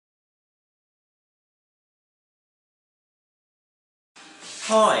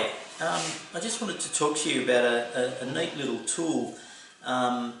Hi, I just wanted to talk to you about a neat little tool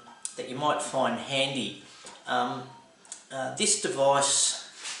that you might find handy. This device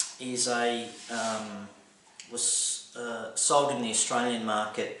is was sold in the Australian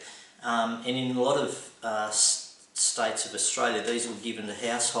market, and in a lot of states of Australia these were given to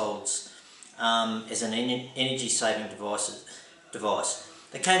households as an energy saving device.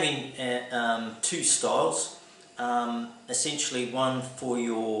 They came in two styles. Essentially one for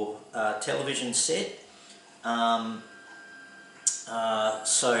your television set,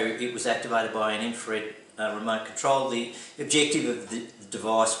 so it was activated by an infrared remote control. The objective of the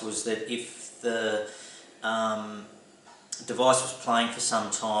device was that if the device was playing for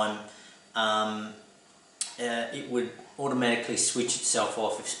some time, it would automatically switch itself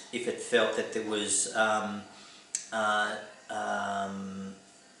off if it felt that there was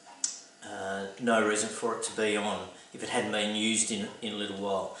no reason for it to be on, if it hadn't been used in a little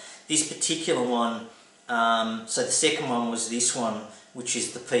while. This particular one, so the second one was this one, which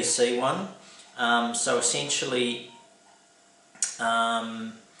is the PC one. So essentially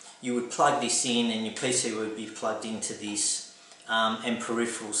you would plug this in and your PC would be plugged into this, and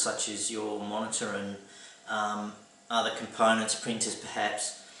peripherals such as your monitor and other components, printers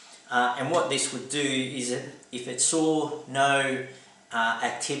perhaps. And what this would do is that if it saw no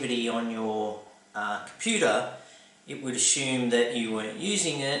activity on your computer, it would assume that you weren't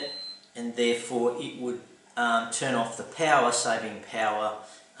using it, and therefore it would turn off the power, saving power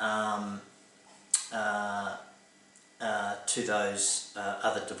to those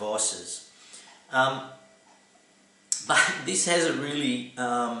other devices. But this has a really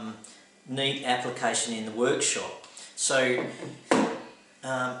neat application in the workshop. So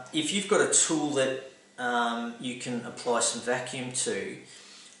if you've got a tool that you can apply some vacuum to,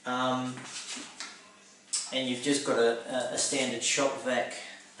 and you've just got a standard shop vac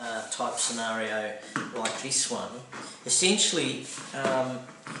type scenario like this one, essentially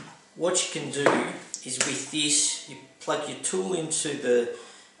what you can do is with this, you plug your tool into the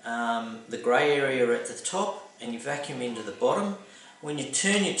grey area at the top and you vacuum into the bottom. When you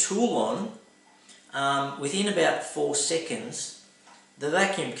turn your tool on, within about 4 seconds the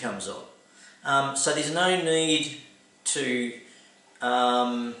vacuum comes on. So there's no need to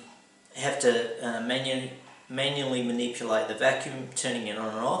have to manually manipulate the vacuum, turning it on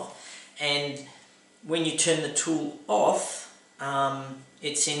and off. And when you turn the tool off,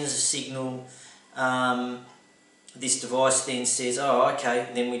 it sends a signal. This device then says, oh okay,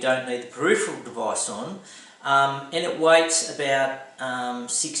 then we don't need the peripheral device on, and it waits about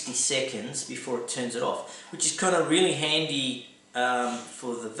 60 seconds before it turns it off, which is kind of really handy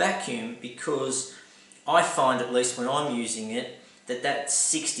for the vacuum, because I find, at least when I'm using it, that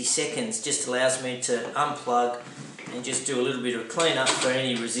 60 seconds just allows me to unplug and just do a little bit of cleanup for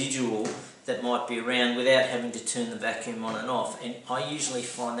any residual that might be around without having to turn the vacuum on and off. And I usually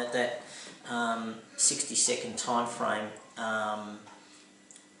find that 60-second time frame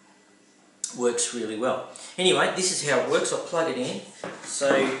works really well. Anyway, this is how it works. I'll plug it in.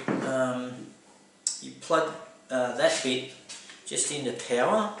 So you plug that bit just into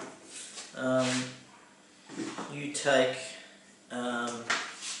power. You take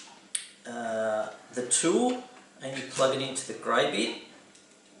the tool and you plug it into the grey bit.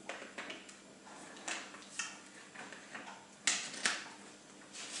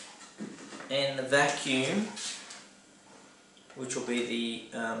 And the vacuum, which will be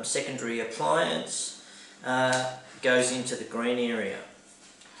the secondary appliance, goes into the green area.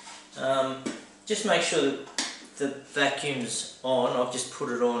 Just make sure that the vacuum's on. I've just put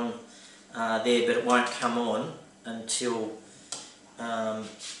it on there, but it won't come on until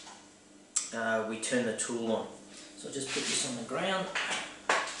we turn the tool on. So I'll just put this on the ground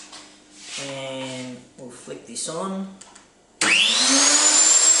and we'll flick this on.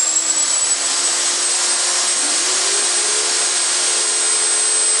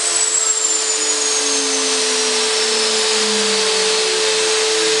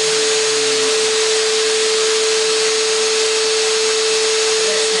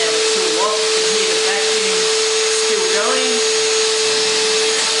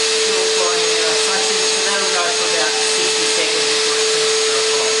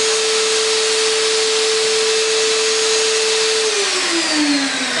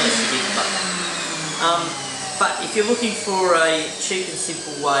 But if you're looking for a cheap and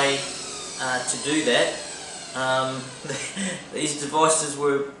simple way to do that, these devices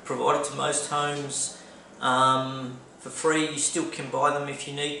were provided to most homes for free. You still can buy them if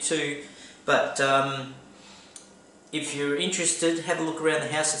you need to, but if you're interested, have a look around the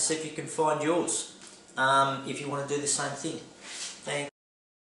house and see if you can find yours, if you want to do the same thing.